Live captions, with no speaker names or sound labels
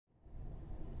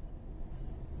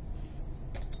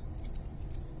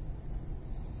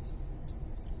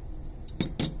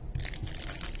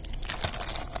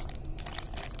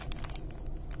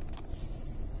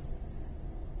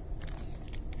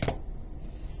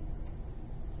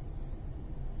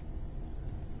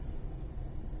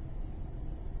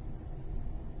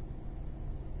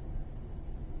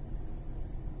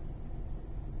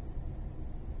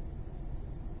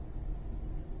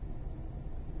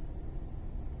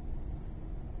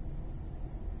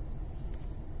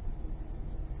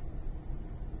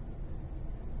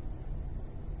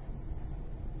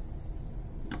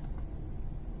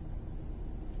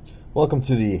Welcome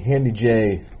to the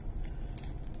HandyJ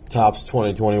Topps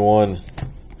 2021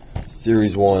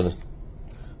 Series 1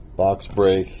 box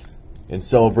break in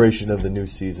celebration of the new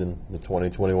season, the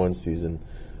 2021 season,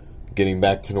 getting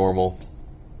back to normal.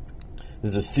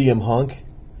 This is CM Hunk,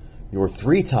 your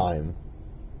three-time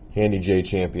HandyJ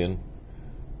champion,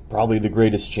 probably the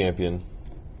greatest champion.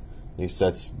 At least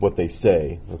that's what they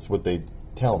say. That's what they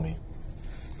tell me.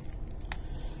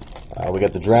 We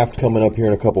got the draft coming up here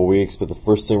in a couple weeks, but the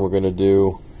first thing we're going to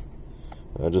do,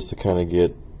 just to kind of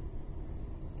get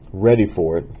ready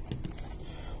for it,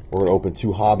 we're going to open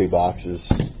two hobby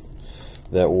boxes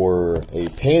that were a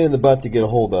pain in the butt to get a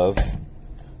hold of.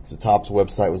 The Topps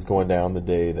website was going down the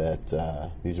day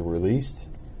that these were released.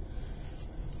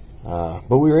 But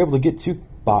we were able to get two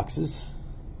boxes,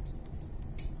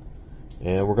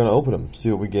 and we're going to open them, see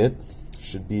what we get.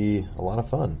 Should be a lot of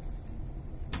fun.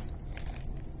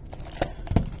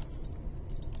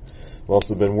 We've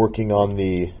also been working on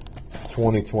the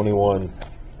 2021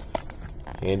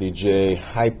 HandyJ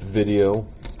hype video.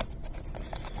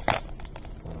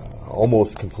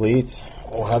 Almost complete.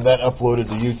 We'll have that uploaded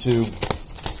to YouTube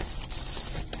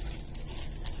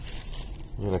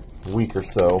in a week or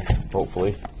so,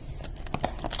 hopefully.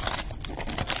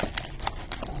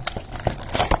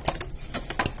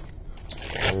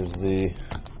 There's the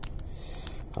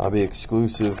hobby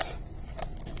exclusive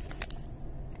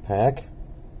pack.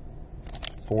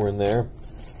 4 in there.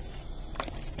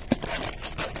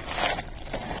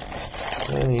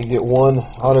 And you get one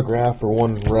autograph or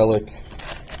one relic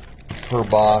per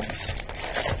box.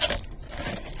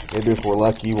 Maybe if we're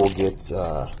lucky, we'll get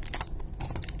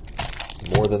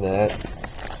more than that.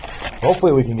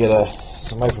 Hopefully we can get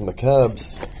somebody from the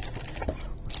Cubs,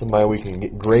 somebody we can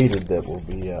get graded that will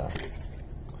be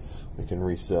we can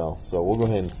resell. So we'll go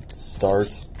ahead and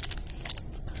start.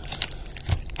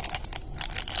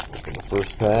 Open the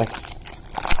first pack.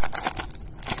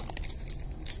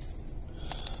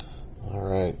 All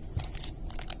right.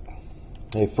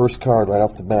 Hey, first card right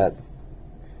off the bat.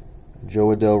 Jo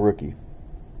Adell rookie.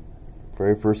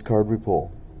 Very first card we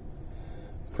pull.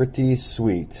 Pretty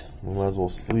sweet. We might as well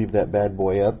sleeve that bad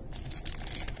boy up.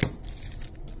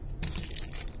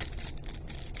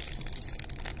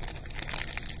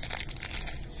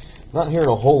 Not hearing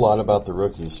a whole lot about the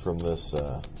rookies from this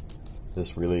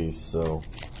this release, so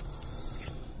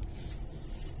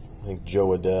I think Jo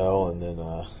Adell, and then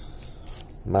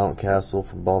Mountcastle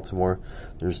from Baltimore.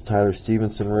 There's Tyler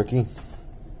Stevenson rookie.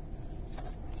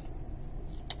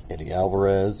 Eddie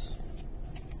Alvarez.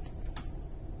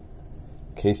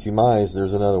 Casey Mize,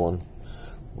 there's another one.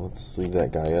 Let's leave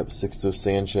that guy up. Sixto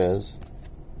Sanchez.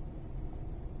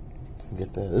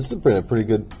 Get that. This has been a pretty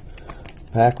good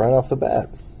pack right off the bat.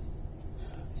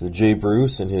 So Jay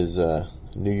Bruce in his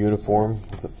new uniform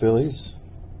with the Phillies.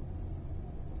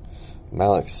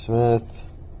 Malik Smith.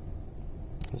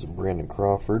 There's a Brandon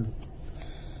Crawford.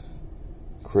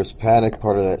 Chris Paddock,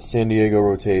 part of that San Diego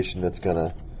rotation that's going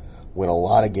to win a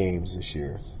lot of games this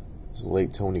year. There's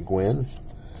late Tony Gwynn.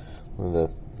 One of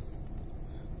the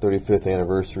 35th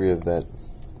anniversary of that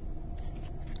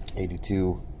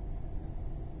 82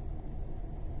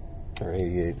 or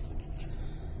 88.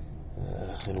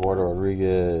 Eduardo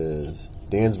Rodriguez,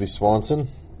 Dansby Swanson,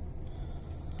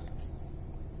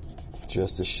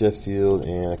 Justice Sheffield,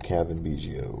 and a Kevin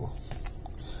Biggio.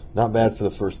 Not bad for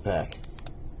the first pack.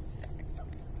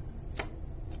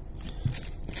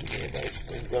 Get a nice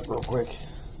thing up real quick.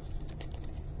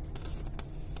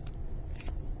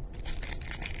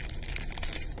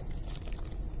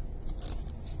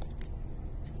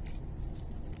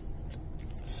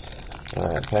 All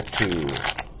right, pack 2.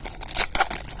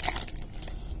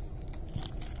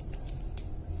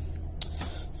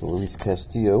 Luis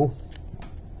Castillo.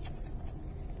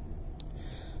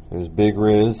 There's Big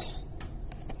Riz.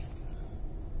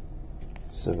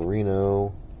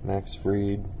 Severino. Max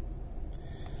Fried.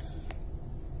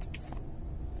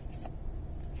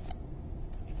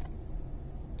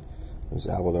 There's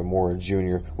Albert Mora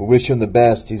Jr. We wish him the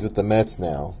best. He's with the Mets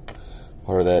now.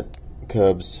 Part of that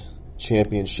Cubs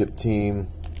championship team.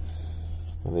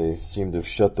 They seem to have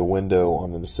shut the window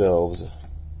on themselves.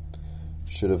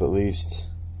 Should have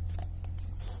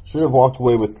walked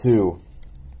away with two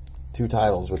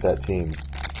titles with that team.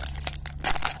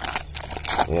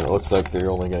 And it looks like they're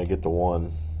only going to get the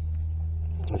one,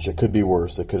 which it could be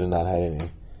worse. They could have not had any.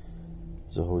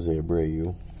 So Jose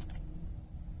Abreu.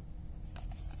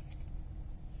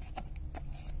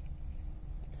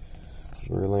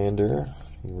 Verlander.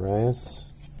 Urias.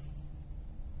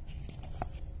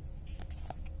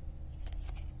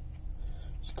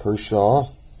 Kershaw.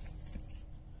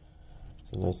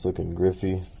 It's a nice looking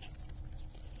Griffey.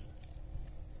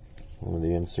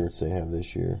 inserts they have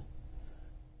this year.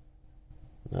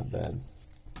 Not bad.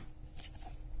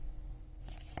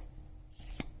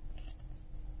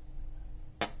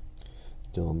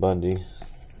 Dylan Bundy,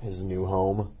 his new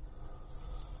home.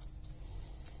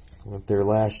 Went there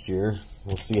last year.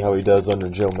 We'll see how he does under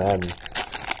Joe Madden.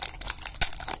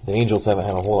 The Angels haven't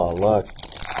had a whole lot of luck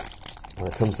when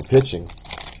it comes to pitching.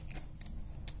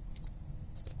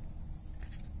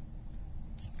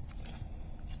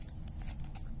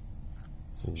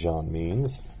 John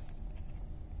Means.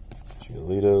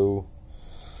 Giolito.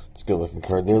 It's a good looking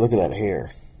card there. Look at that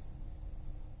hair.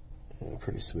 Yeah,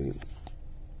 pretty sweet.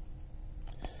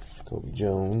 Kobe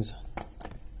Jones.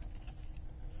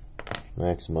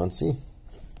 Max Muncy.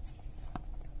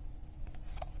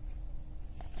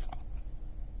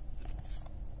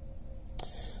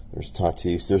 There's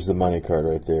Tatis. There's the money card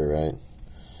right there, right?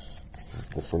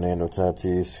 The Fernando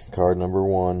Tatis, card number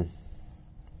 1.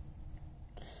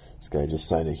 This guy just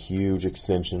signed a huge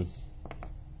extension.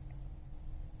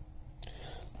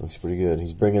 Looks pretty good.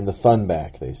 He's bringing the fun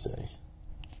back, they say.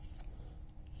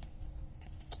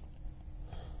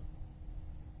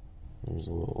 There's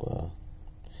a little,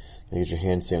 get your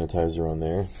hand sanitizer on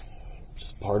there.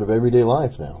 Just part of everyday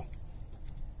life now.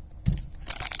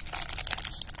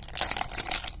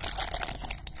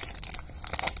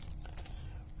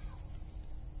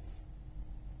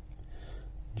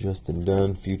 Justin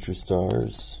Dunn, Future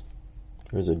Stars.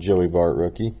 There's a Joey Bart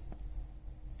rookie.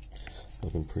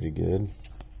 Looking pretty good.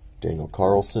 Daniel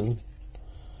Carlson.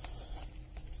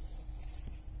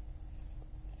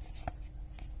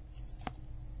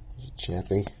 There's a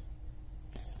Chappie.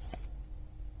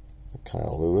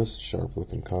 Kyle Lewis, sharp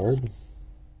looking card.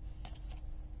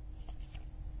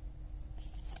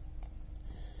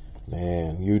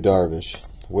 Man, Yu Darvish.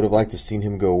 Would have liked to seen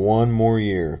him go one more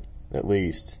year, at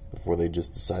least, before they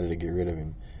just decided to get rid of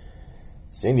him.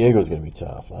 San Diego's going to be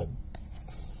tough.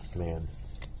 Man.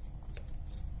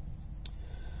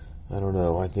 I don't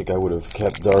know. I think I would have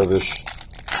kept Darvish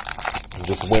and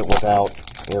just went without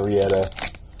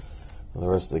Arrieta and the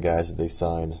rest of the guys that they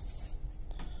signed.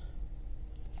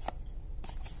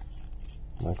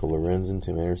 Michael Lorenzen,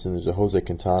 Tim Anderson. There's a Jose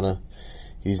Quintana.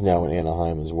 He's now in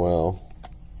Anaheim as well.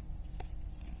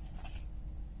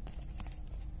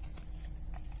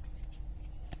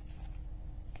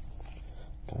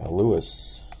 Kyle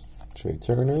Lewis, Trey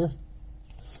Turner.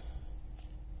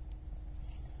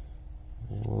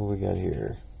 And what do we got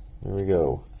here? There we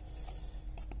go.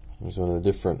 There's one of the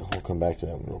different, we'll come back to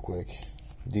that one real quick.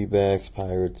 D-backs,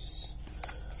 Pirates.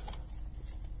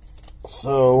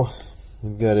 So,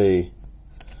 we've got it's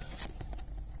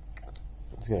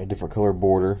got a different color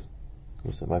border. I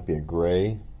guess it might be a gray.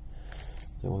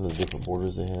 Is that one of the different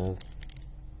borders they have?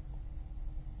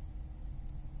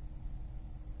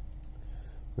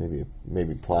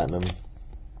 Maybe platinum.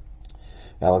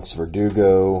 Alex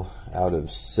Verdugo out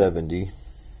of 70.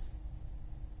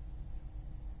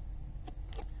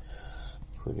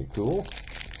 Pretty cool.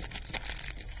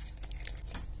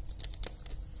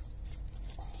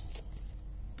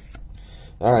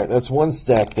 All right, that's one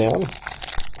stack down.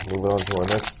 Moving on to our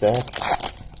next stack.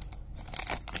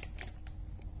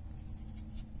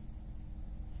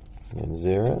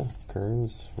 Manzera,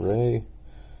 Kearns, Ray.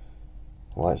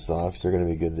 White Sox, they're going to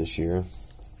be good this year.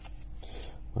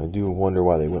 I do wonder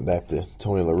why they went back to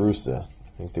Tony La Russa.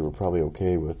 I think they were probably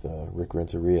okay with Rick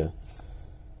Renteria.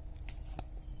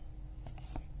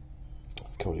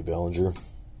 Cody Bellinger.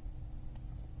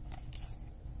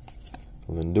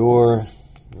 Lindor.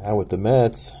 Now with the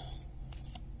Mets.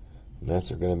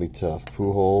 Mets are going to be tough.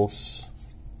 Pujols,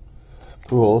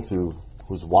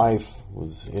 whose wife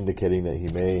was indicating that he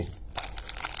may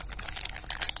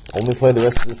only play the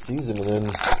rest of the season and then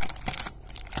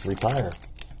retire.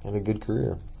 Have a good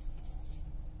career.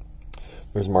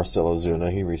 There's Marcell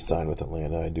Ozuna. He re-signed with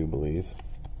Atlanta, I do believe.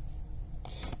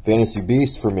 Fantasy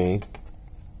Beast for me,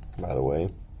 by the way.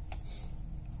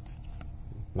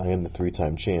 I am the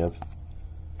 3-time champ.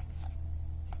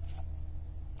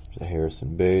 There's a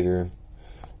Harrison Bader.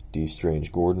 D.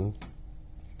 Strange Gordon.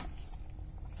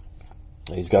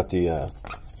 He's got the,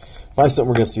 probably something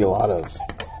we're going to see a lot of.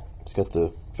 He's got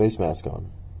the face mask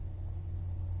on.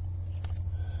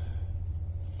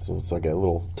 So it's like a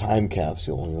little time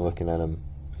capsule when you're looking at him.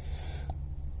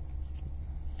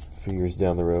 A few years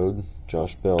down the road.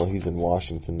 Josh Bell, he's in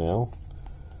Washington now.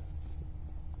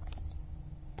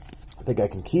 I think I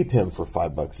can keep him for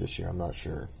 $5 this year. I'm not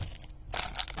sure.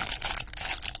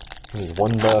 It was $1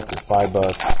 or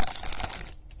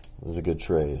 $5. It was a good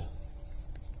trade.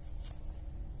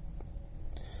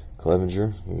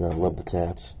 Clevenger, you gotta love the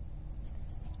tats.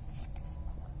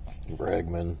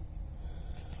 Bregman.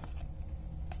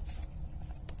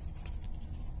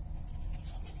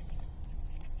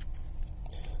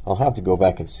 I'll have to go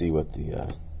back and see what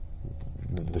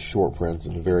the short prints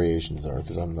and the variations are,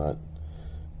 because I'm not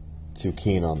too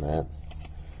keen on that.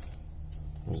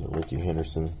 There's a Ricky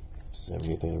Henderson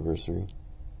 70th anniversary.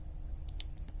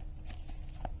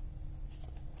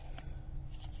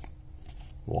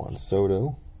 Juan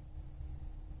Soto.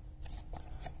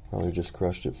 Probably just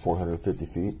crushed it 450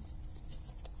 feet.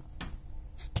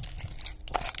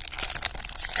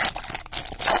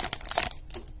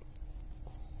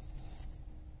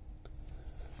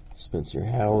 Spencer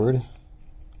Howard.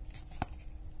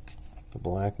 The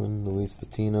Blackman, Luis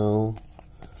Patino.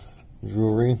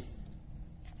 Drury.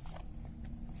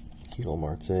 Kilo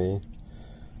Marte.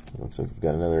 Looks like we've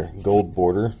got another gold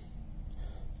border.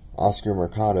 Oscar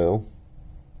Mercado.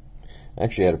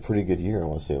 Actually had a pretty good year, I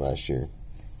want to say, last year.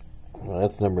 Well,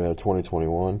 that's numbered out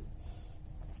 2021.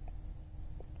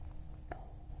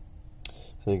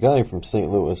 So you got him from St.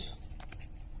 Louis.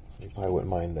 You probably wouldn't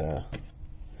mind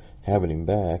having him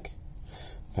back.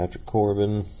 Patrick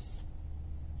Corbin.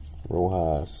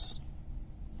 Rojas.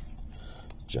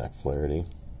 Jack Flaherty.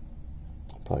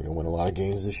 Probably going to win a lot of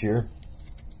games this year.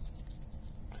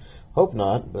 Hope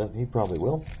not, but he probably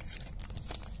will.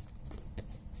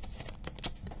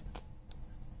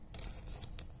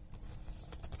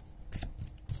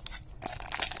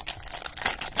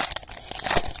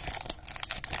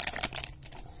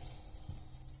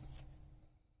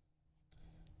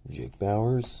 Jake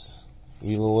Bowers,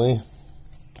 Eloy,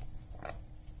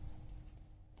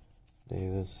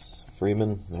 Davis,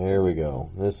 Freeman. There we go.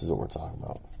 This is what we're talking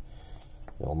about.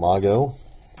 El Mago.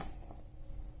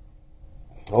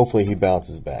 Hopefully he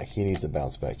bounces back. He needs a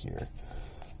bounce back year.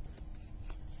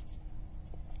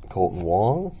 Colton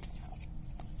Wong.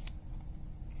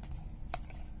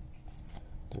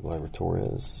 Gleyber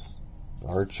Torres.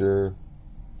 Archer.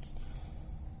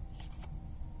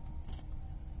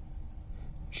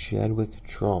 Chadwick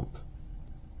Trump.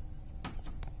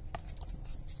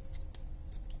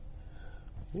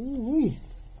 Ooh-wee.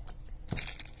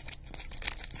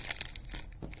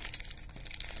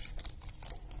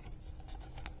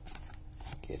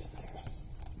 Get in there.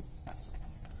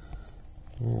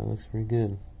 Yeah, it looks pretty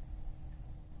good.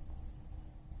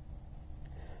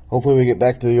 Hopefully we get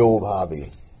back to the old hobby.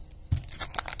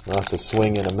 Not the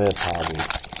swing and a miss hobby.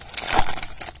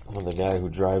 I'm the guy who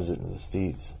drives it in the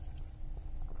Steeds.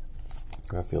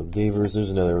 Rafael Devers, there's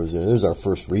another. There's our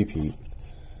first repeat.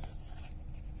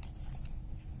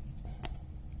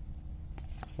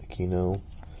 Aquino.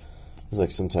 It's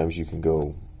like sometimes you can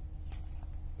go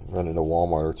run into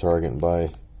Walmart or Target and buy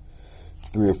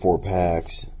 3 or 4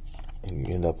 packs, and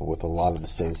you end up with a lot of the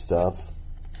same stuff.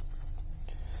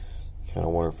 Kind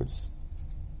of wonder if it's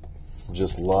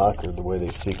just luck or the way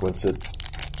they sequence it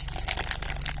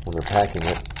when they're packing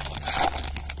it.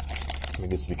 It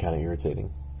gets to be kind of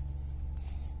irritating.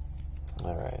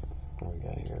 Alright, what we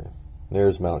got here?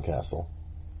 There's Mountcastle.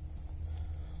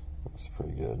 Looks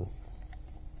pretty good.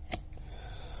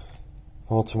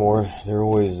 Baltimore, they're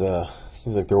always,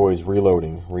 seems like they're always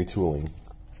reloading, retooling.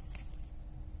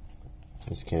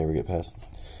 Just can't ever get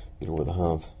over the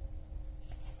hump.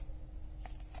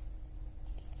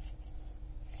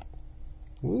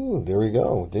 Ooh, there we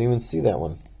go. Didn't even see that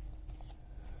one.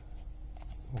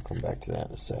 We'll come back to that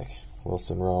in a sec.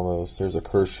 Wilson Ramos, there's a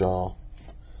Kershaw.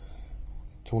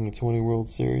 2020 World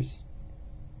Series.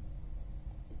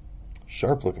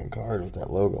 Sharp looking card with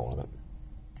that logo on it.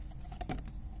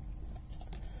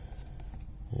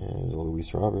 And there's a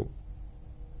Luis Robert.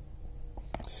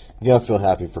 You gotta feel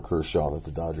happy for Kershaw that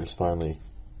the Dodgers finally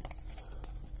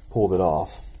pulled it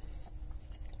off.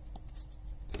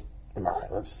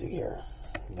 Alright, let's see here.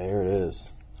 There it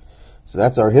is. So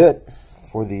that's our hit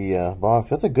for the box.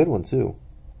 That's a good one too.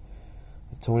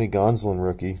 Tony Gonsolin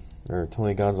rookie. Or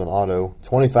Tony Gonsolin auto,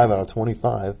 25 out of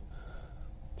 25.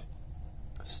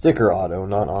 Sticker auto,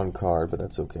 not on card, but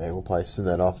that's okay. We'll probably send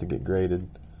that off to get graded.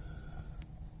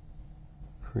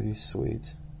 Pretty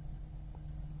sweet.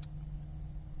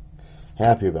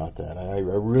 Happy about that. I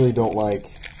really don't like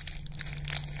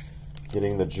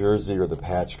getting the jersey or the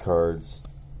patch cards,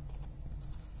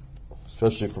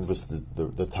 especially from just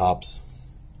the Topps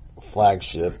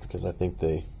flagship, because I think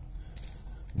they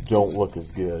don't look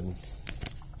as good.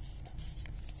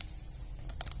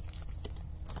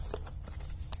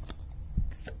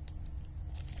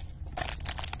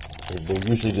 They're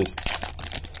usually just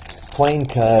plain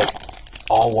cut,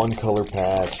 all one color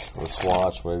patch or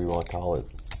swatch, whatever you want to call it.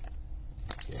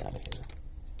 Get out of here.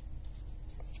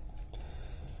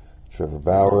 Trevor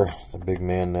Bauer, a big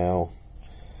man now,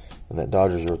 in that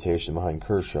Dodgers rotation behind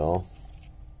Kershaw.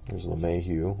 There's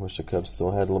LeMahieu. Wish the Cubs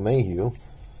still had LeMahieu.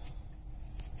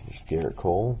 There's Garrett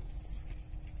Cole.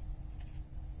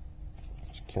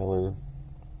 Keller,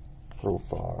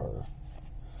 Profar.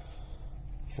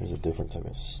 There's a different type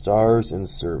of Stars in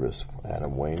Service.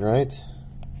 Adam Wainwright.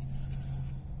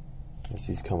 Guess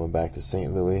he's coming back to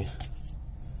St. Louis.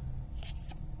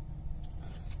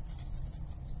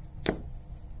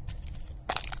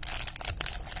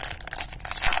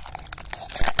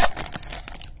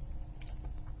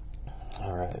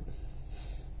 All right.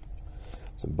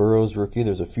 It's a Burrows rookie.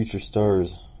 There's a Future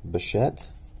Stars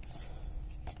Bichette.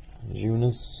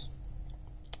 Junis.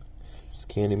 It's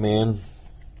Candyman.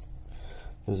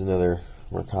 There's another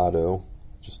Mercado.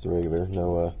 Just the regular.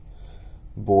 No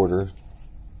border.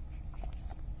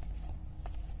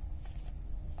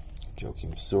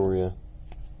 Joakim Soria.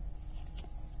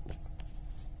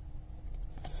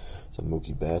 Some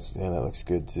Mookie Betts. Man, that looks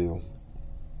good too.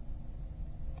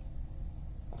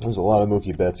 There's a lot of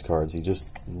Mookie Betts cards. He just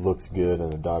looks good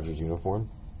in a Dodgers uniform.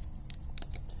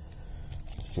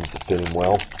 Seems to fit him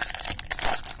well.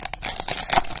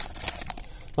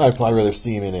 I'd probably rather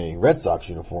see him in a Red Sox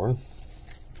uniform,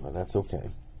 but that's okay.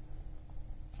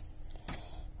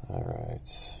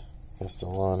 Alright.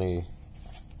 Castellani,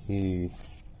 Heath.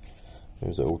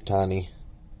 There's Ohtani.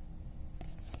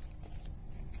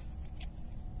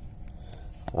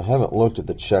 I haven't looked at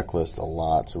the checklist a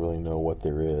lot to really know what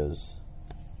there is.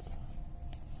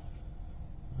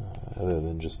 Other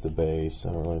than just the base,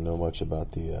 I don't really know much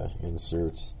about the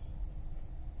inserts.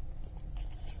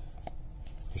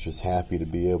 I was just happy to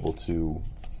be able to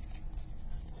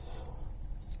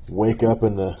wake up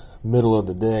in the middle of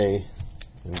the day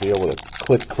and be able to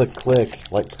click, click,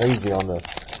 click like crazy on the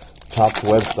top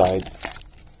website,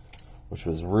 which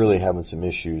was really having some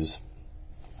issues.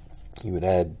 You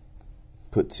would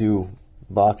put 2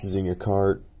 boxes in your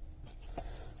cart.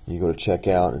 You go to check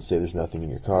out and say there's nothing in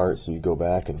your cart, so you go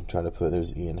back and try to put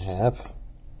there's Ian Happ.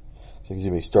 So he's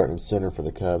going to be starting in center for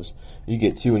the Cubs. You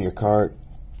get 2 in your cart,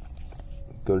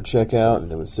 go to check out,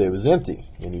 and they would say it was empty.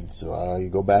 And you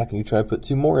go back and you try to put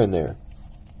 2 more in there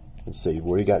and say you've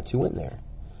already got 2 in there,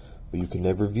 but you can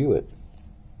never view it.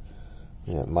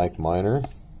 Yeah, Mike Minor,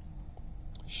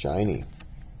 shiny.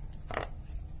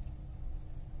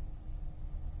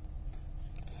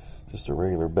 Just a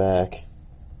regular back.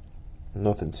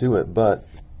 Nothing to it, but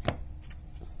that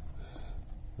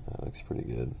looks pretty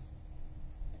good.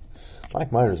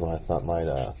 Mike Minor's one I thought might,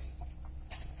 what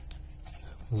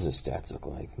does his stats look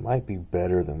like? Might be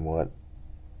better than what.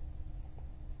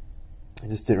 It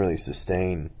just didn't really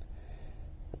sustain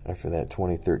after that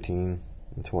 2013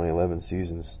 and 2011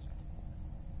 seasons.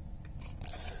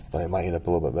 But it might end up a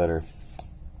little bit better.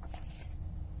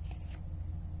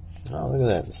 Oh, look at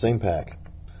that. The same pack.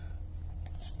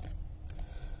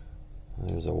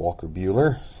 There's a Walker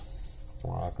Buehler.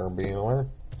 Walker Buehler.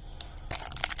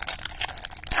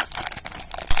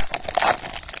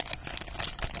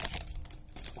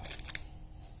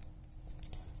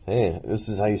 Hey, this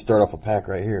is how you start off a pack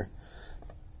right here.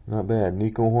 Not bad.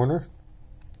 Nico Horner.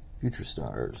 Future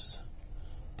Stars.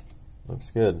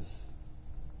 Looks good.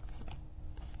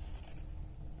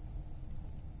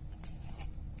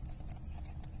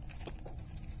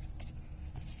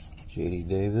 J.D.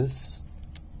 Davis.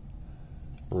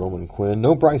 Roman Quinn.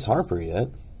 No Bryce Harper yet.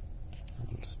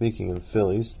 Speaking of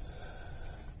Phillies,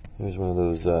 here's one of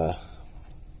those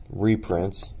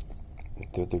reprints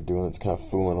that they're doing. It's kind of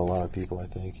fooling a lot of people, I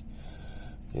think.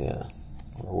 Yeah.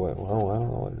 Or what? Well, I don't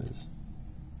know what it is.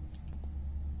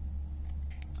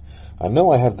 I know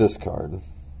I have this card.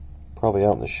 Probably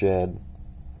out in the shed.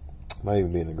 Might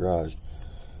even be in the garage.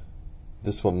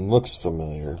 This one looks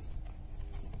familiar.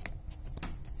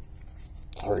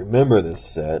 I remember this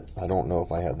set. I don't know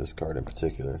if I have this card in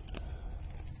particular.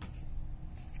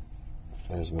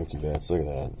 There's Mookie Betts. Look at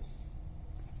that.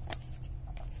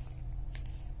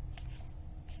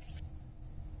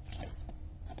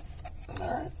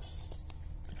 Alright.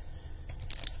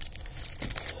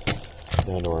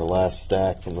 Down to our last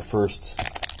stack from the first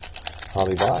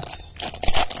hobby box.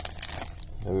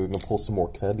 Maybe we can pull some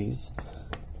more Cubbies.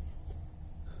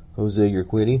 Jose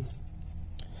Urquidy.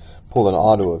 Pulled an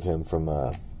auto of him from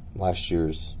last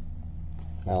year's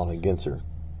Allen and Ginter.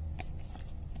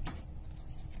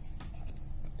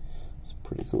 It's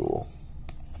pretty cool.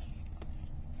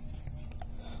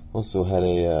 Also had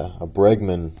a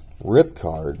Bregman rip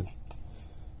card.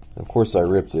 Of course I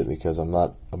ripped it because I'm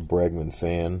not a Bregman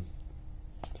fan.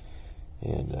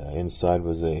 And inside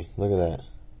was a, look at that.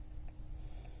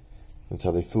 That's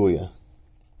how they fool you.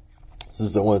 This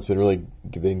is the one that's been really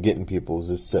getting people, is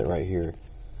this set right here.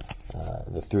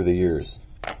 Through the years.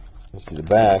 Let's see the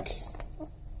back.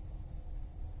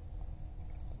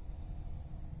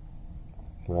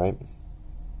 Right?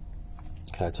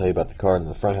 kind of tell you about the card, and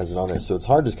the front has it on there. So it's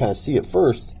hard to kind of see at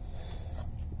first.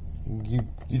 You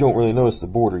don't really notice the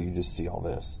border. You just see all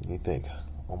this, and you think,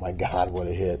 oh my God, what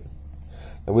a hit.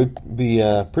 That would be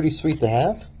pretty sweet to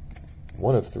have.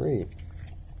 1 of 3.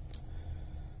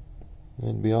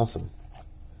 That'd be awesome.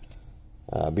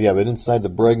 But inside the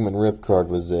Bregman Rip card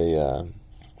was a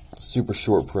super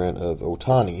short print of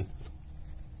Ohtani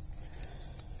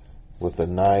with a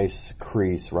nice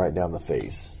crease right down the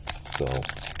face. So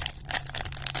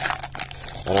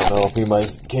I don't know if anybody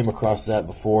came across that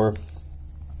before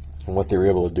and what they were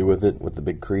able to do with it, with the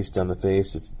big crease down the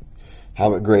face,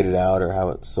 how it graded out or how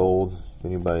it sold. If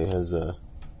anybody has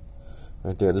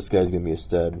right there, this guy's gonna be a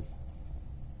stud.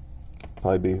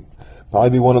 Probably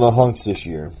be one of the hunks this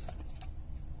year.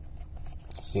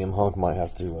 CM Hunk might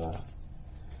have to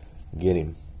get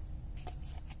him.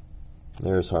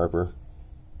 There's Harper.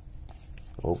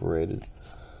 Overrated.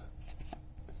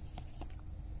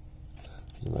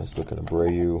 Nice looking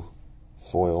Abreu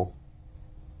foil.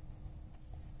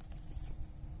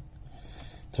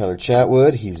 Tyler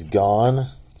Chatwood, he's gone.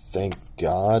 Thank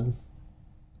God.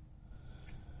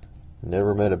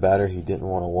 Never met a batter he didn't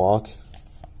want to walk.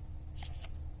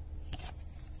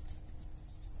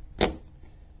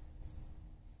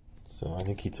 So I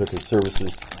think he took his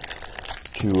services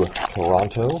to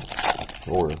Toronto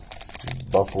or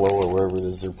Buffalo or wherever it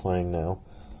is they're playing now.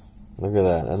 Look at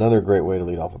that. Another great way to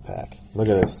lead off a pack. Look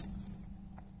at this.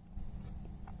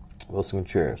 Wilson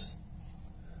Contreras.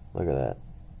 Look at that.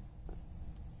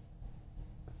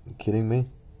 You kidding me?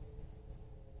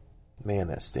 Man,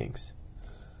 that stinks.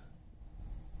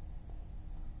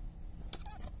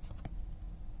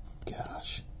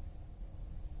 Gosh.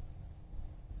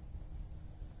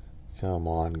 Come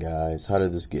on, guys. How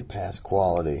did this get past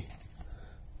quality?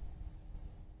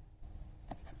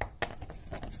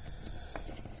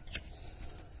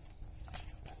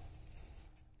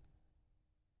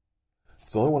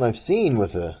 It's the only one I've seen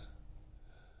with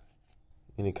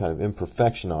any kind of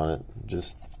imperfection on it.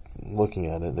 Just looking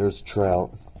at it, there's a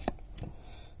Trout.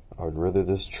 I would rather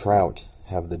this Trout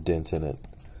have the dent in it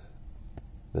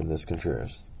than this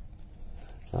Contreras.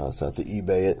 So I have to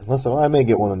eBay it. Listen, I may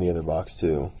get one in the other box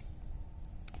too.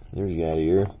 There's you out of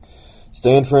here.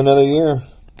 Staying for another year.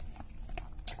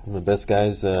 One of the best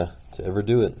guys to ever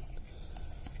do it.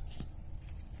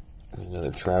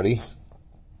 Another Trouty.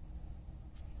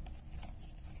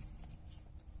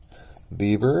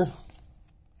 Beaver.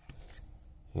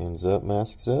 Hands up,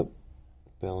 masks up.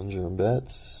 Bellinger and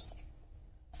Betts.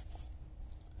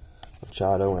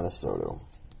 Machado and a Soto.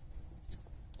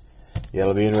 Yeah,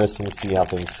 it'll be interesting to see how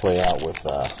things play out with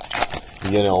the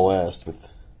NL West, with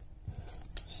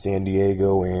San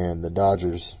Diego and the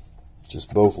Dodgers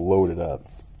just both loaded up.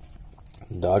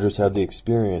 The Dodgers have the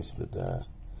experience, but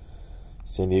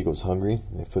San Diego's hungry.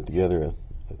 They've put together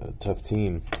a tough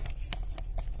team.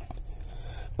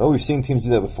 Well, we've seen teams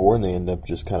do that before, and they end up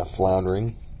just kind of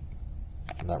floundering,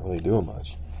 not really doing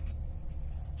much.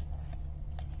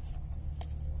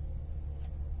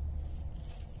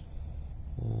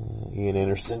 Ian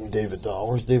Anderson, David Dahl.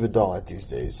 Where's David Dahl at these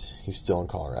days? He's still in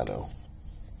Colorado.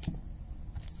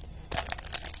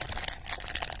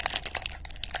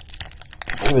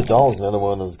 David Dahl is another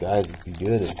one of those guys that'd be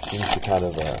good. It seems to kind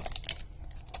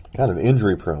of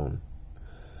injury prone.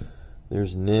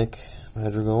 There's Nick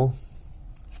Madrigal.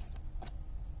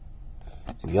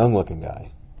 He's a young looking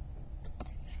guy.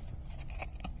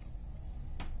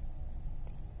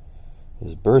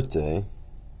 His birthday,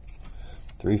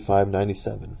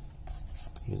 3/5/97.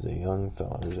 He's a young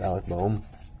fella. There's Alec Boehm.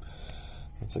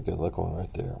 That's a good looking one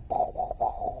right there.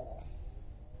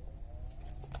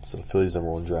 So Phillies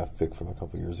 #1 draft pick from a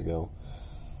couple years ago.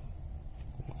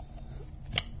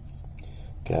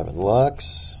 Gavin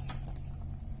Lux.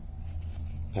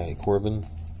 Patty Corbin.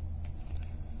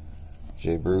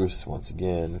 Jay Bruce once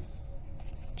again.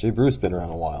 Jay Bruce been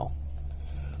around a while.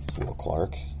 Will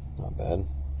Clark, not bad.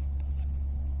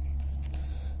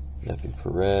 Neffy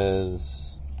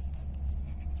Perez.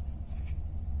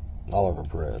 Oliver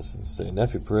Perez. I say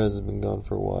Neffy Perez has been gone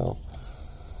for a while.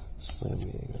 San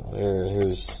Diego.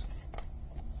 Here's. I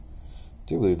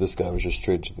do believe this guy was just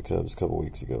traded to the Cubs a couple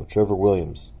weeks ago. Trevor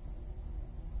Williams.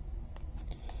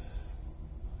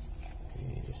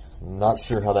 Not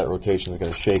sure how that rotation is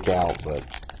going to shake out, but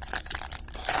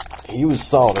he was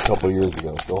solid a couple years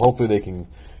ago. So hopefully they can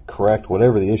correct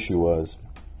whatever the issue was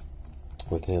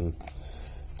with him.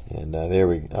 And there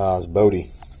we go. It's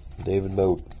Bodie. David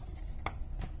Bote.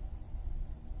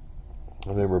 I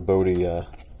remember Bodie,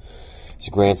 his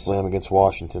grand slam against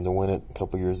Washington to win it a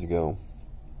couple years ago.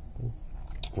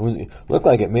 It looked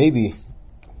like it maybe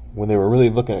when they were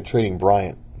really looking at trading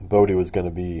Bryant, Bodie was going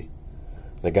to be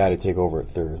the guy to take over at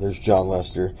third. There's John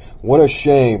Lester. What a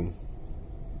shame.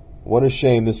 What a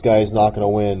shame this guy is not going to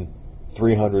win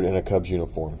 300 in a Cubs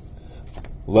uniform.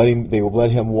 They would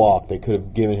let him walk. They could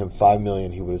have given him $5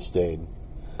 million. He would have stayed.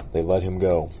 They let him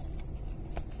go.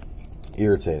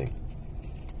 Irritating.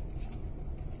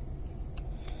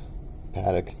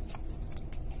 Paddock.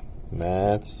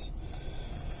 Mats.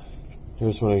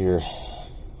 Here's one of your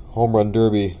home run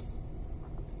derby.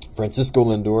 Francisco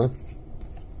Lindor.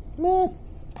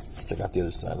 Let's check out the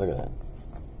other side. Look at that.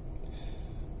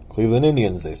 Cleveland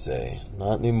Indians, they say.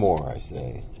 Not anymore, I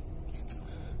say.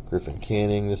 Griffin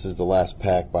Canning. This is the last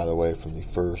pack, by the way, from the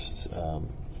first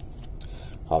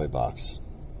hobby box.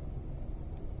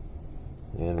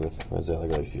 And with Raisel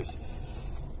Iglesias.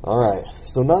 All right,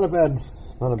 so not a bad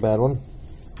one.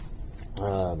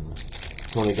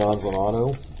 Tony Gonsolin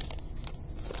auto,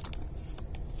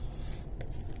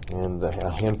 and a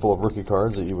handful of rookie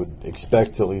cards that you would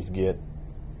expect to at least get.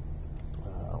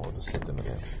 We'll just set them in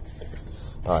there.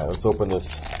 All right, let's open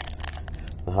this.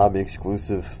 The hobby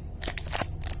exclusive.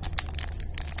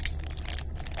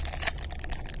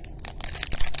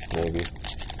 Maybe.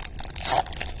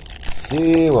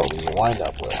 See what we wind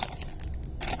up with.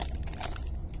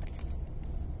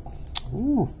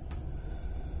 Ooh.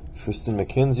 Tristan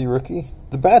McKenzie rookie.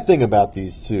 The bad thing about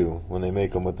these two, when they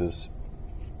make them with this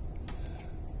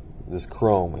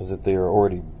chrome, is that they are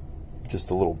already just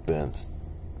a little bent.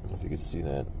 I don't know if you can see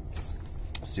that.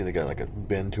 See, they got like a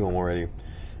bend to them already.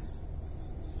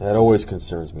 That always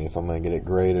concerns me if I'm going to get it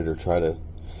graded or try to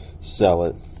sell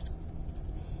it.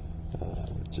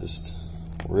 Just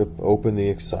rip open the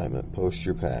excitement. Post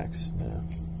your packs. Yeah.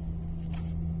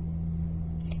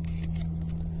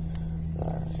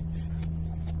 All right.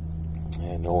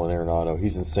 And Nolan Arenado.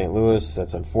 He's in St. Louis.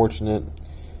 That's unfortunate.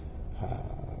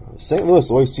 St.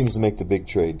 Louis always seems to make the big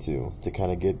trade, too, to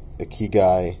kind of get a key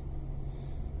guy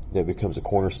that becomes a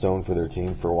cornerstone for their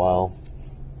team for a while.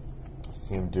 I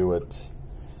see him do it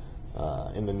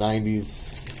in the 90s,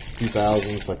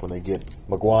 2000s, like when they get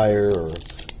McGuire or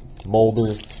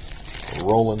Mulder or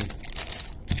Roland.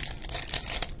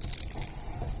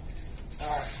 All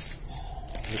right,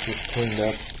 get this cleaned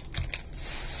up.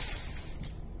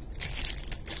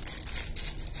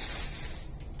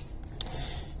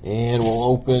 And we'll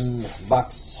open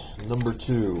box number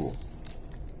 2.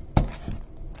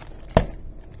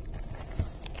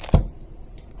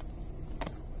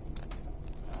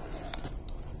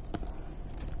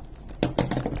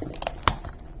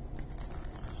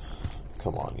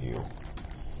 Come on, you.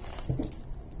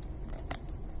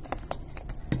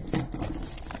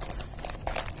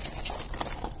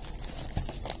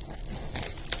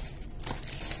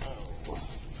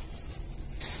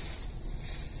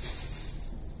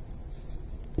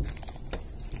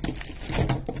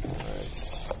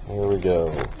 Here we go.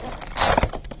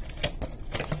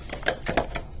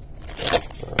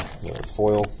 Another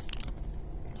foil.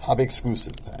 Hobby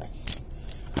exclusive pack.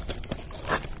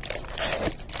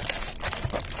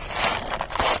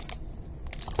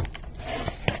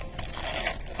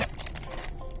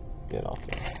 Get off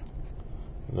there.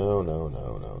 No, no,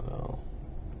 no, no, no.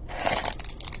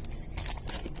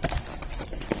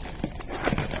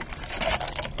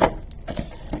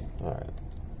 Alright.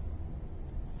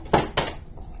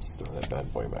 Throw that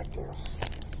bad boy back there.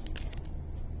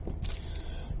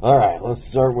 Alright, let's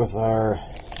start with our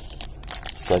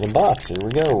second box. Here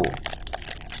we go.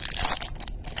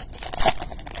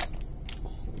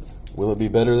 Will it be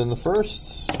better than the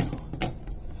first?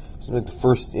 Like the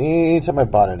first, anytime I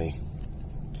bought any,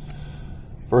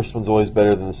 first one's always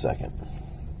better than the second.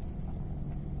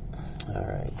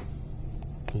 Alright.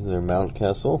 Here's their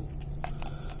Mountcastle,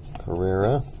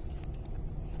 Carrera,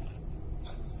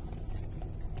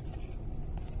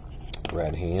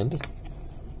 Red Hand,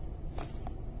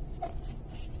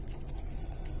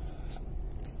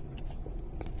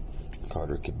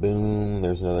 Carter Kieboom.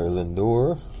 There's another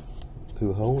Lindor,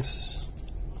 Pujols.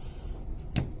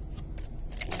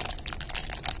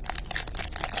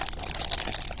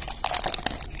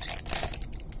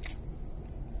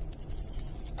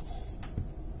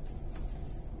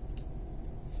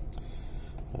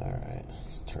 Alright,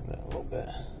 let's turn that a little bit.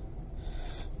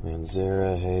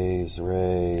 Manzera, Hayes,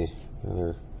 Ray,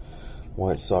 another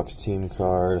White Sox team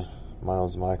card,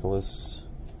 Miles Michaelis.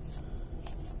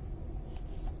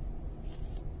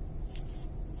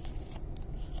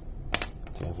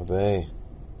 Tampa Bay.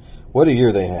 What a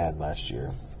year they had last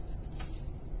year.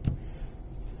 I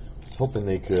was hoping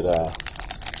they could,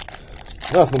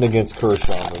 nothing against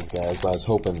Kershaw and those guys, but I was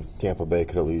hoping Tampa Bay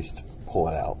could at least pull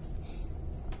it out.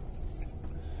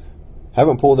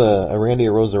 Haven't pulled a Randy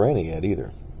Arozarena yet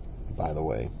either, by the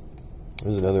way.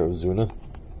 There's another Ozuna.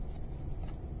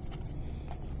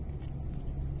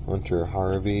 Hunter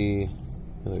Harvey,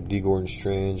 another D. Gordon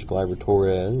Strange, Gleyber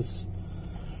Torres.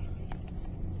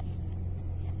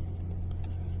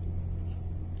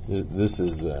 This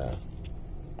is, I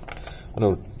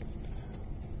don't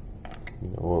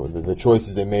know the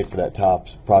choices they made for that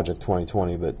Topps Project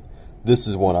 2020, but this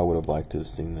is one I would have liked to have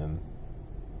seen them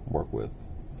work with.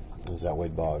 Is that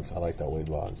Wade Boggs? I like that Wade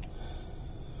Boggs.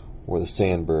 Or the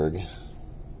Sandberg.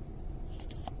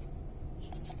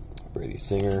 Brady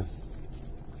Singer.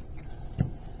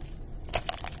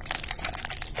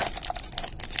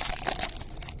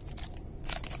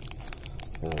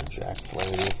 Jack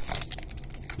Flaherty.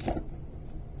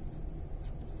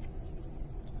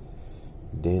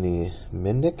 Danny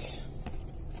Mendick.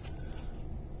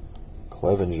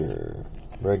 Clevenger.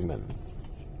 Bregman.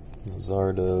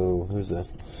 Luzardo.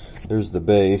 There's the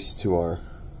base to our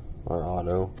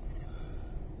auto.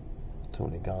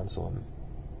 Tony Gonsolin.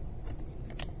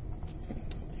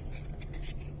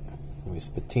 Luis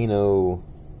Patino.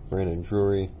 Brandon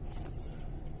Drury.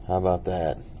 How about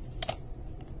that?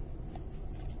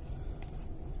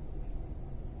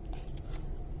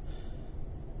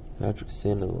 Patrick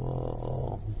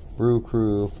Sandoval, Brew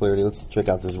Crew, Flaherty. Let's check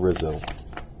out this Rizzo.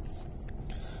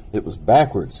 It was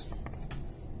backwards.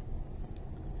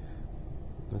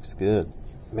 Looks good.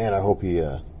 Man, I hope he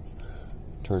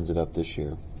turns it up this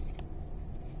year.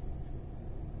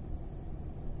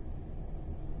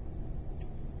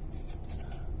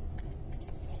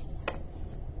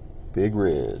 Big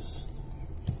Riz.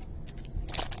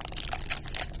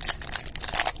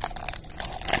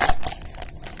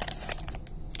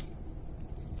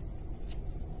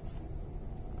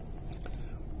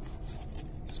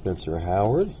 Spencer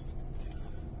Howard.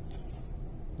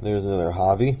 There's another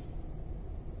Javi.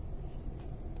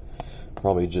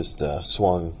 Probably just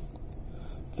swung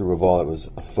through a ball that was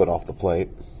a foot off the plate.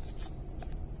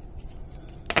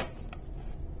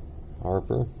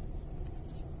 Harper.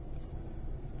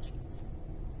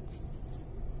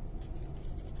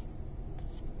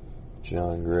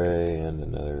 John Gray and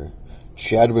another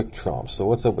Chadwick Trump. So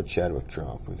what's up with Chadwick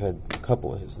Trump? We've had a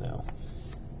couple of his now.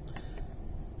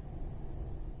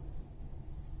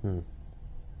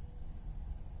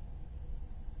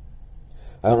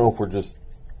 I don't know if we're just,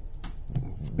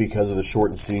 because of the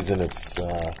shortened season, it's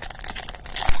not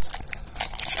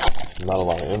a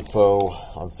lot of info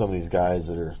on some of these guys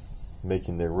that are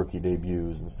making their rookie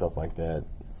debuts and stuff like that.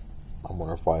 I'm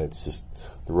wondering why it's just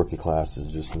the rookie class is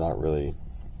just not really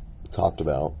talked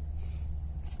about.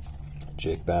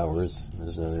 Jake Bowers,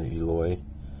 there's another Eloy.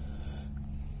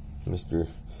 Mr.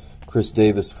 Chris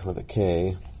Davis with a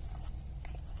K.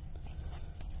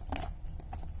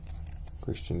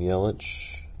 Christian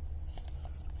Yelich.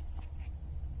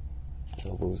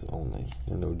 Elbows only.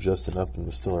 I know Justin Upton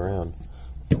was still around.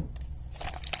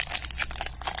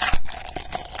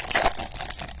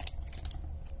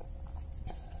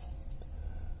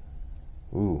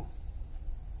 Ooh.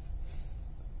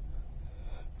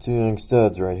 Two young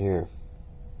studs right here.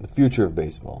 The future of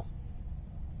baseball.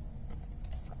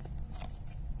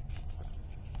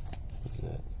 Who's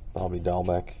that? Bobby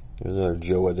Dahlbeck. Here's another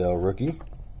Joe Adell rookie.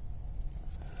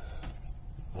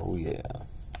 Oh yeah.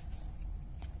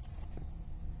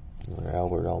 Another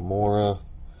Albert Almora.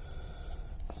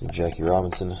 Jackie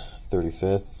Robinson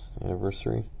 35th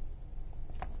anniversary.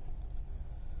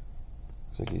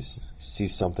 Looks like he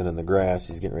sees something in the grass.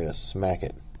 He's getting ready to smack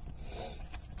it.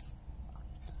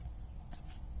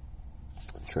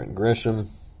 Trent Grisham.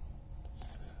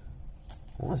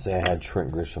 I want to say I had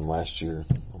Trent Grisham last year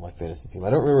on my fantasy team.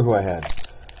 I don't remember who I had.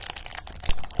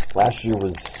 Last year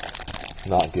was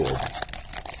not good.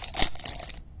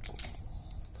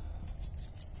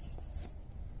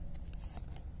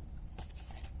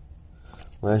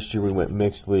 Last year we went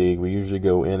mixed league. We usually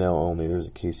go NL only. There's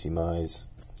a Casey Mize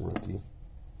rookie.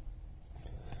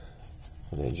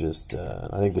 And it just,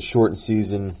 I think the shortened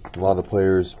season, a lot of the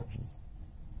players,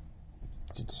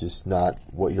 it's just not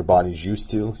what your body's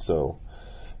used to. So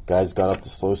guys got up to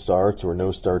slow starts or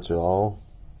no starts at all.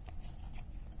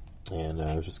 And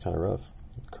it was just kind of rough.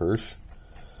 Kirsch.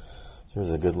 Here's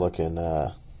a good looking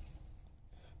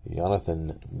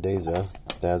Jonathan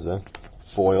Daza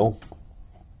foil.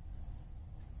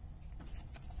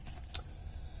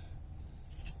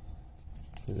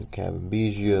 Kevin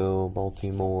Biggio,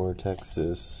 Baltimore,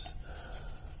 Texas.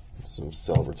 Some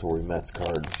celebratory Mets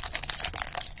card.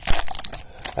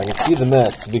 I can see the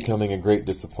Mets becoming a great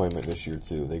disappointment this year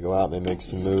too. They go out and they make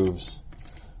some moves,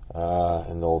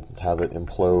 and they'll have it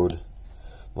implode.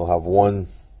 They'll have one.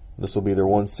 This will be their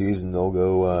one season. They'll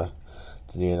go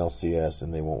to the NLCS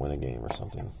and they won't win a game or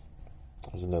something.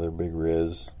 There's another big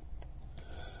Riz.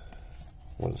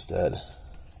 What a stud.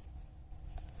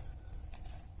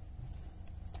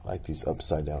 like these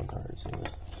upside down cards. Yeah.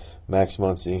 Max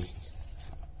Muncy,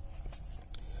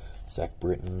 Zach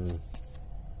Britton,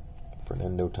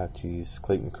 Fernando Tatis,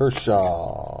 Clayton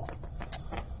Kershaw,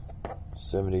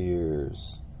 70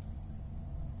 years.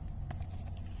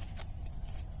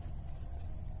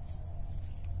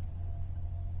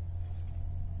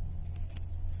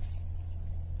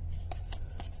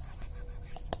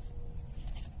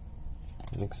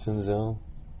 Nick Senzel.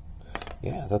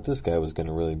 Yeah, I thought this guy was going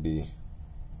to really be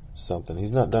something.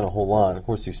 He's not done a whole lot. Of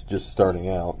course, he's just starting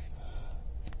out.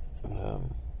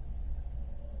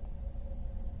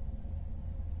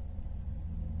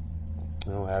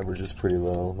 Average is pretty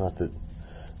low. Not that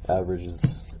average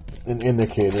is an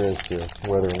indicator as to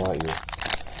whether or not you're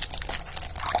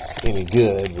any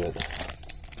good, but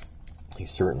he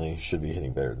certainly should be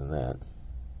hitting better than that.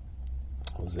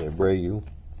 Jose Abreu,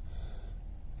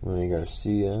 Lenny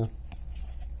Garcia.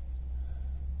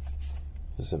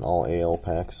 This is an all AL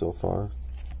pack so far.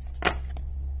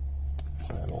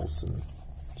 Matt Olson.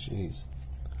 Jeez.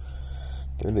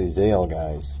 Get rid of these AL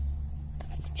guys.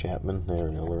 Chapman. There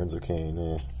we go. Lorenzo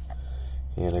Cain.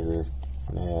 Haniger.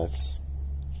 Nats.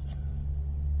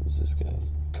 Who's this guy?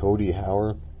 Cody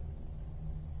Howard.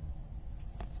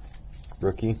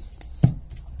 Rookie.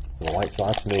 For the White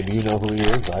Sox. Maybe you know who he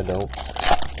is. I don't.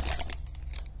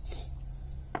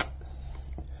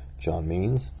 John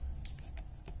Means.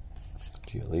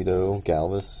 Giolito,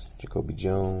 Galvis, Jacoby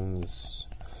Jones,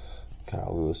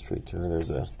 Kyle Lewis, Trey Turner. There's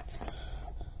a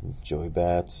Joey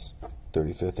Bats,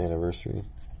 35th anniversary.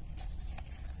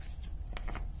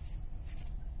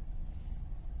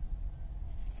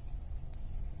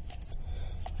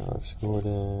 Alex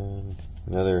Gordon.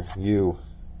 Another you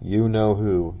know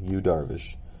who, Yu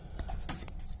Darvish.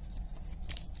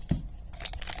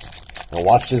 Now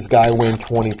watch this guy win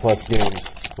 20 plus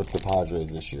games with the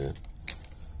Padres this year.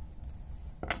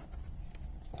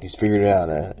 He's figured it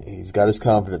out. He's got his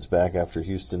confidence back after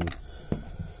Houston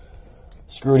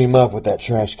screwed him up with that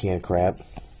trash can crap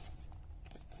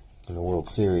in the World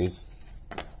Series.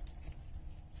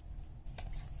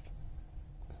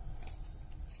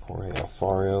 Jorge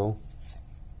Alfaro,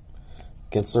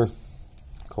 Gensler,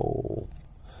 Cole,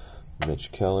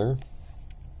 Mitch Keller.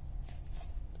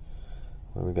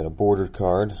 Well, we got a bordered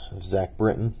card of Zach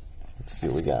Britton. Let's see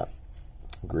what we got.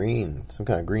 Green, some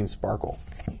kind of green sparkle.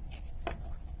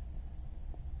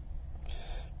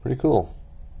 Pretty cool.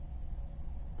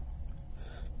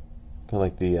 Kind of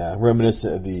like the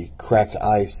reminiscent of the cracked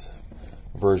ice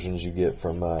versions you get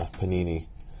from Panini.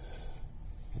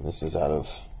 This is out of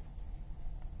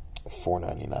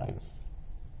 $4.99. I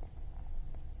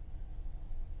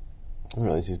didn't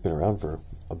realize he's been around for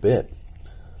a bit.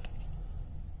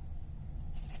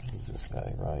 Who's this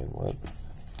guy? Ryan what?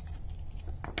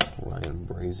 Ryan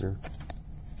Brazier.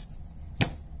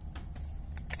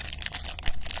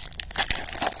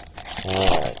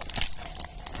 Alright.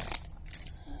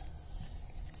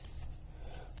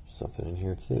 Something in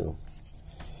here too.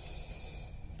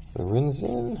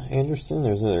 Lorenzen, Anderson,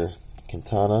 there's another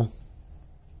Quintana.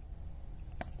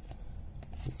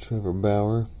 Trevor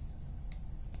Bauer.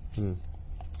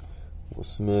 Will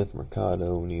Smith,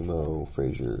 Mercado, Nemo,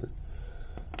 Frazier.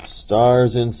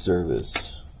 Stars in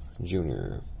Service,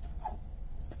 Jr.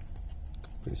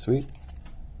 Pretty sweet.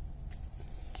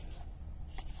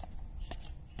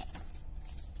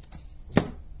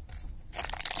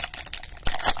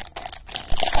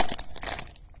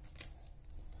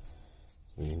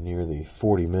 Near the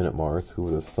 40-minute mark, who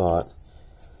would have thought?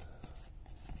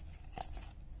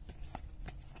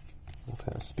 We'll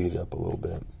kind of speed it up a little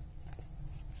bit.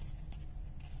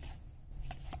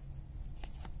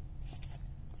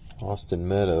 Austin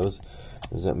Meadows.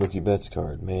 There's that Mookie Betts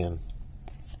card. Man,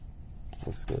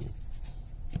 looks good.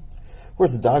 Of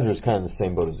course, the Dodgers are kind of in the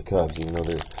same boat as the Cubs, even though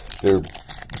they're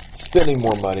spending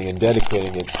more money and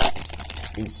dedicating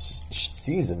each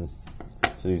season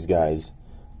to these guys.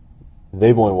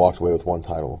 They've only walked away with one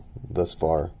title thus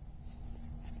far.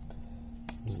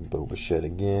 There's Bo Bichette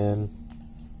again.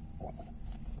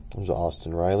 There's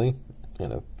Austin Riley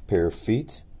and a pair of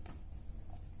feet.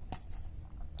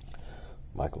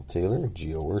 Michael Taylor,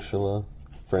 Gio Urshela,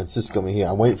 Francisco Mejia.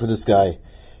 I'm waiting for this guy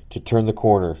to turn the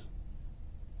corner.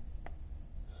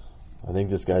 I think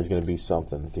this guy's going to be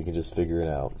something if he can just figure it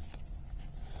out.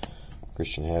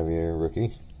 Christian Javier,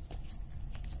 rookie.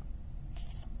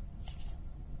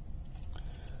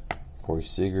 Corey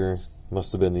Seager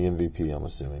must have been the MVP, I'm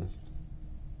assuming.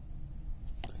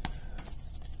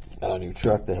 Got a new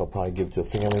truck that he'll probably give to a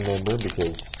family member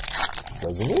because he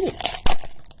doesn't need it.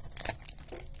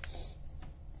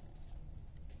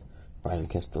 Brian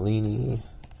Castellini,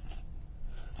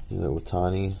 Hilo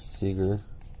Otani, Seager,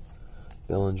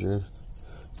 Bellinger.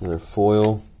 Another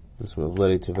foil. This one of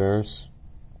Letty Tavares.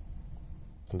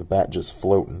 The bat just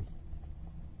floating.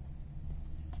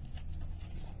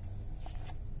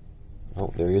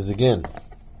 Oh, there he is again.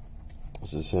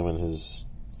 This is him in his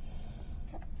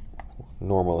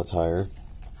normal attire.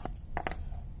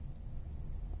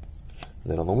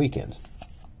 And then on the weekend,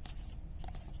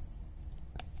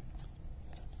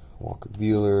 Walker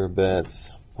Buehler,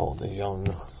 Betts, Paul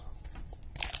DeJong.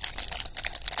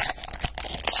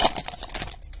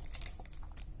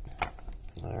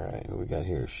 All right, what we got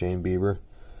here? Shane Bieber.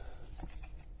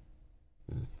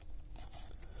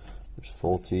 There's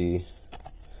Fulte.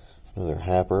 Another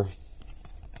Happer.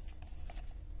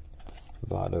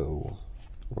 Votto.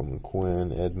 Roman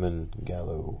Quinn. Edmund.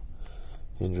 Gallo.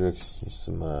 Hendricks. There's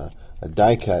some a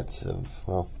die cut of,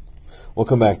 well, we'll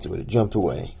come back to it. It jumped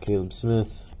away. Caleb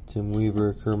Smith. Tim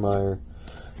Weaver. Kiermaier.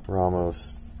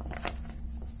 Ramos.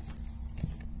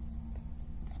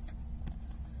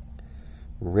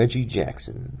 Reggie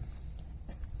Jackson.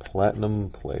 Platinum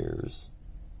players.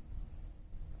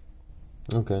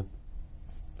 Okay.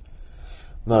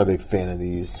 I'm not a big fan of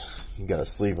these. You gotta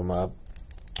sleeve them up.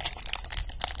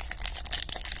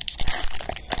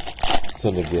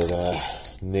 Tend to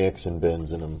get nicks and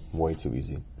bends in them way too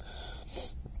easy.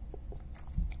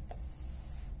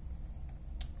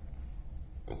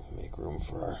 Make room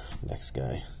for our next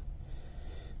guy.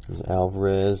 There's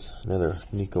Alvarez, another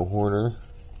Nico Horner,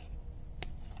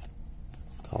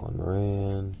 Colin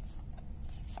Moran.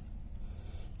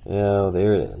 Oh,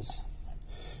 there it is.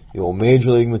 The old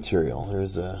Major League material.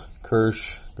 There's a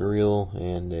Kirsch, Gurriel,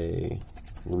 and a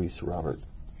Luis Robert.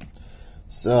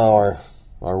 So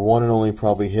our one and only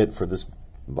probably hit for this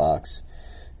box,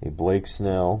 a Blake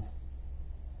Snell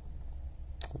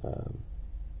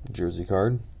jersey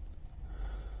card.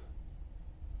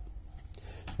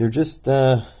 They're just,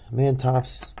 man,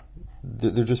 Topps,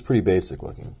 they're just pretty basic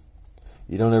looking.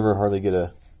 You don't ever hardly get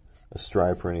a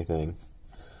stripe or anything.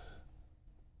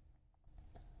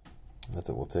 Not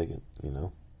that we'll take it, you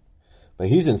know. But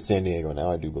he's in San Diego now,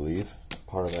 I do believe.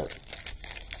 Part of that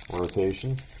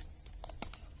rotation.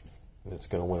 It's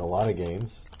going to win a lot of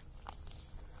games.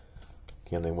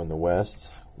 Can they win the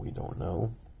West? We don't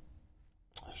know.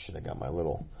 I should have got my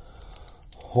little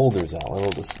holders out, my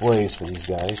little displays for these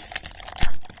guys.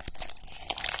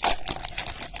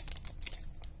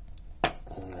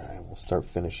 Alright, we'll start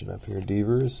finishing up here.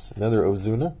 Devers, another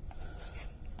Ozuna.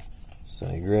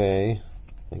 Sonny Gray.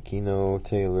 Aquino,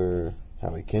 Taylor,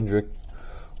 Howie Kendrick,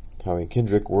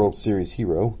 World Series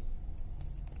hero.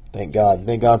 Thank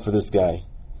God for this guy.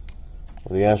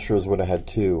 Well, the Astros would have had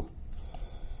two.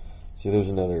 See, there's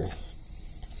another.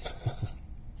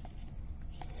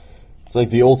 It's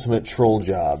like the ultimate troll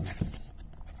job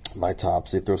by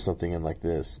Topps. They throw something in like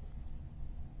this.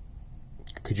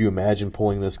 Could you imagine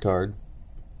pulling this card?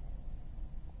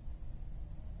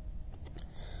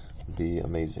 It'd be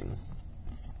amazing.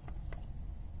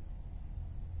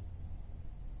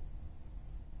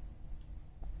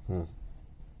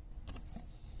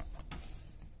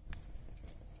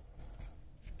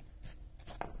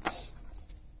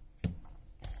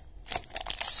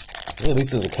 Yeah, at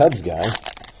least as a Cubs guy,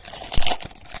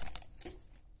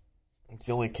 it's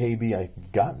the only KB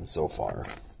I've gotten so far.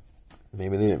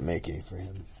 Maybe they didn't make any for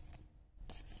him.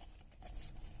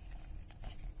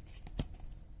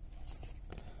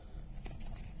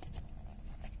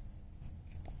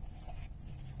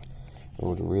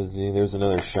 Oh, to Rizzi. There's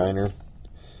another shiner.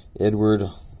 Edward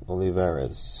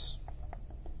Olivares.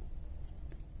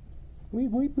 Weep,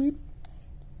 weep, weep.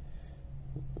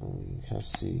 Oh, you can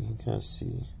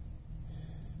see.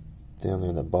 Down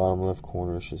there in the bottom left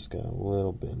corner, it's just got a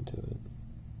little bend to it.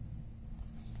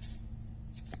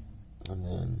 And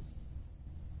then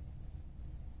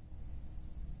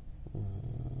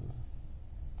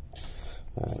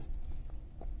alright.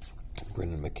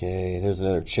 Brendan McKay. There's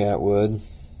another Chatwood.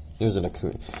 There's an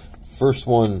Acuna. First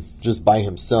one just by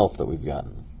himself that we've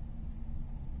gotten.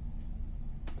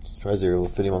 Surprised they were able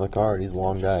to fit him on the card. He's a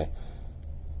long guy.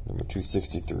 Number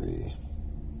 263.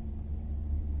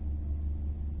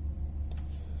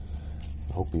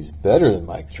 I hope he's better than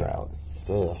Mike Trout.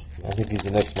 So I think he's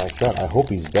the next Mike Trout. I hope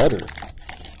he's better.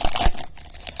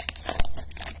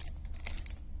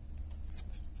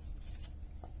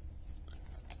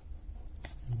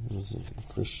 There's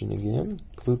Christian again.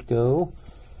 Plutko.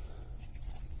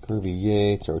 Kirby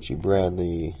Yates. Archie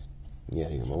Bradley.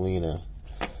 Yadier Molina.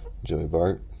 Joey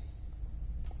Bart.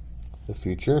 The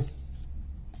future.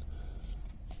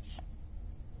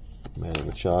 Manny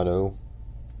Machado.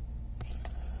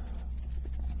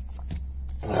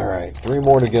 Alright, 3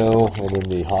 more to go, and then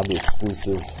the hobby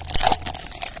exclusive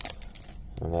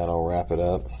And that'll wrap it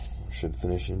up. Should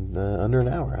finish in under an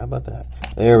hour. How about that?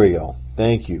 There we go.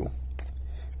 Thank you.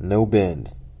 No bend.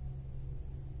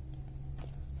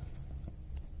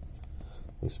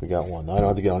 At least we got one. I don't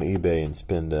have to get on eBay and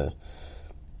spend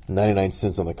 99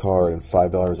 cents on the card and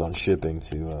 $5 on shipping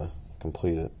to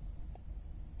complete it.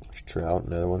 There's Trout,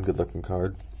 another one. Good looking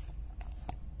card.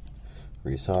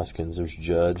 Rhys Hoskins. There's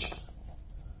Judge.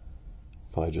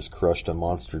 Probably just crushed a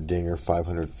monster dinger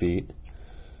 500 feet.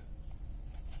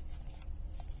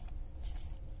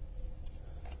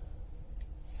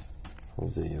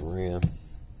 Jose Urrea.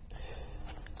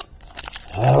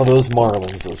 Oh, those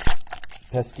Marlins, those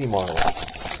pesky Marlins.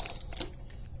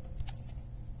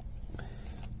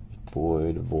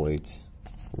 Boyd, Voigt,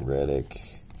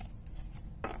 Reddick,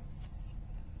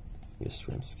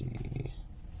 Yastrzemski.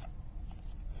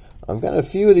 I've got a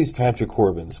few of these Patrick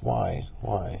Corbins. Why?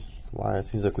 It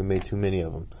seems like we made too many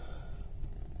of them.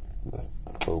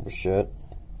 Bo Bichette.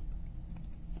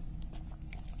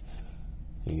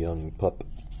 A young pup.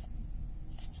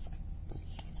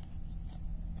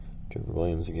 Trevor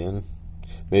Williams again.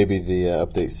 Maybe the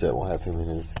update set will have him in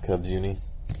his Cubs uni.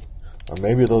 Or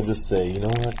maybe they'll just say, you know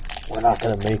what? We're not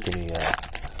going to make any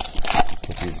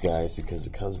with these guys because the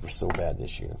Cubs were so bad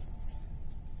this year.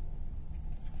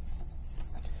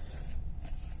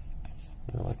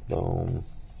 Alec Bohm.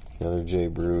 Another Jay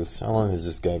Bruce. How long has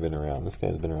this guy been around? This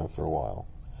guy's been around for a while.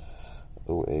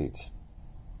 08.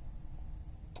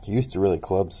 He used to really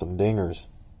club some dingers.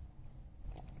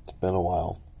 It's been a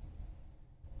while.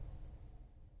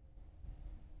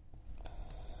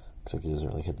 Looks like he doesn't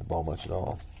really hit the ball much at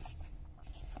all.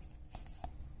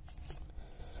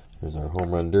 Here's our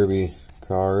home run derby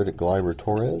card, Gleyber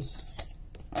Torres.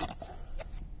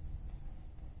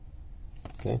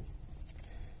 Okay.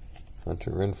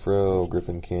 Hunter Renfroe,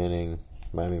 Griffin Canning,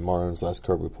 Miami Marlins, last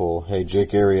card we pull. Hey,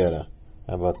 Jake Arrieta.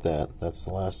 How about that? That's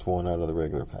the last one out of the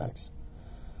regular packs.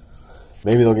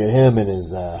 Maybe they'll get him in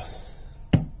his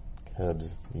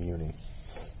Cubs uni.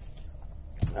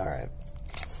 Alright.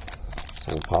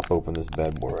 So we'll pop open this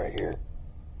bad boy right here.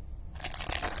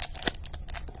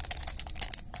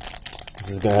 This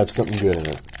is going to have something good in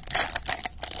it.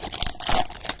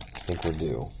 I think we're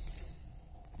due.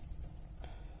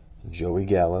 Joey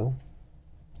Gallo.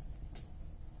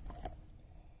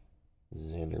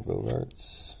 Xander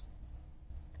Bogaerts.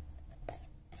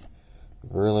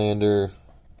 Verlander.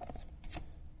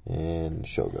 And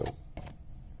Shogo.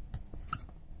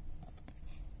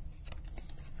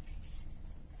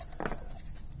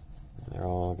 They're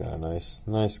all got a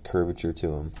nice curvature to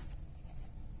them.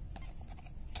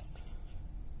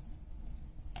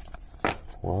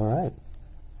 All right.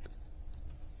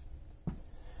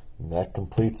 And that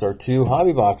completes our 2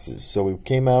 hobby boxes. So we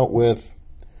came out with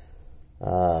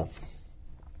one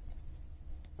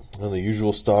of the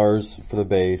usual stars for the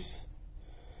base,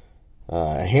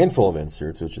 a handful of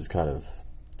inserts, which is kind of,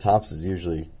 Topps is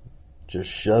usually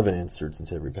just shoving inserts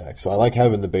into every pack. So I like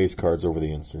having the base cards over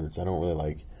the inserts. I don't really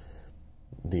like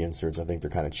the inserts. I think they're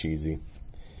kind of cheesy.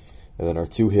 And then our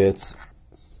 2 hits,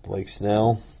 Blake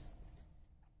Snell.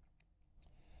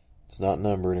 It's not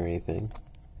numbered or anything.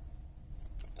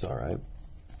 It's alright.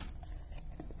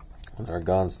 And our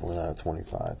Gonsolin out of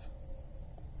 25.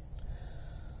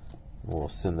 We'll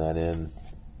send that in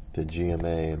to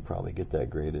GMA and probably get that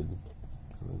graded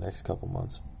over the next couple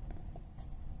months.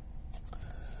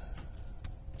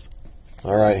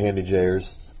 Alright, Handy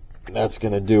Jayers. That's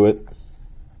going to do it.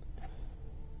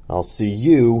 I'll see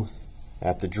you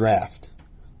at the draft.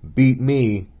 Beat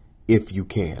me if you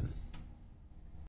can.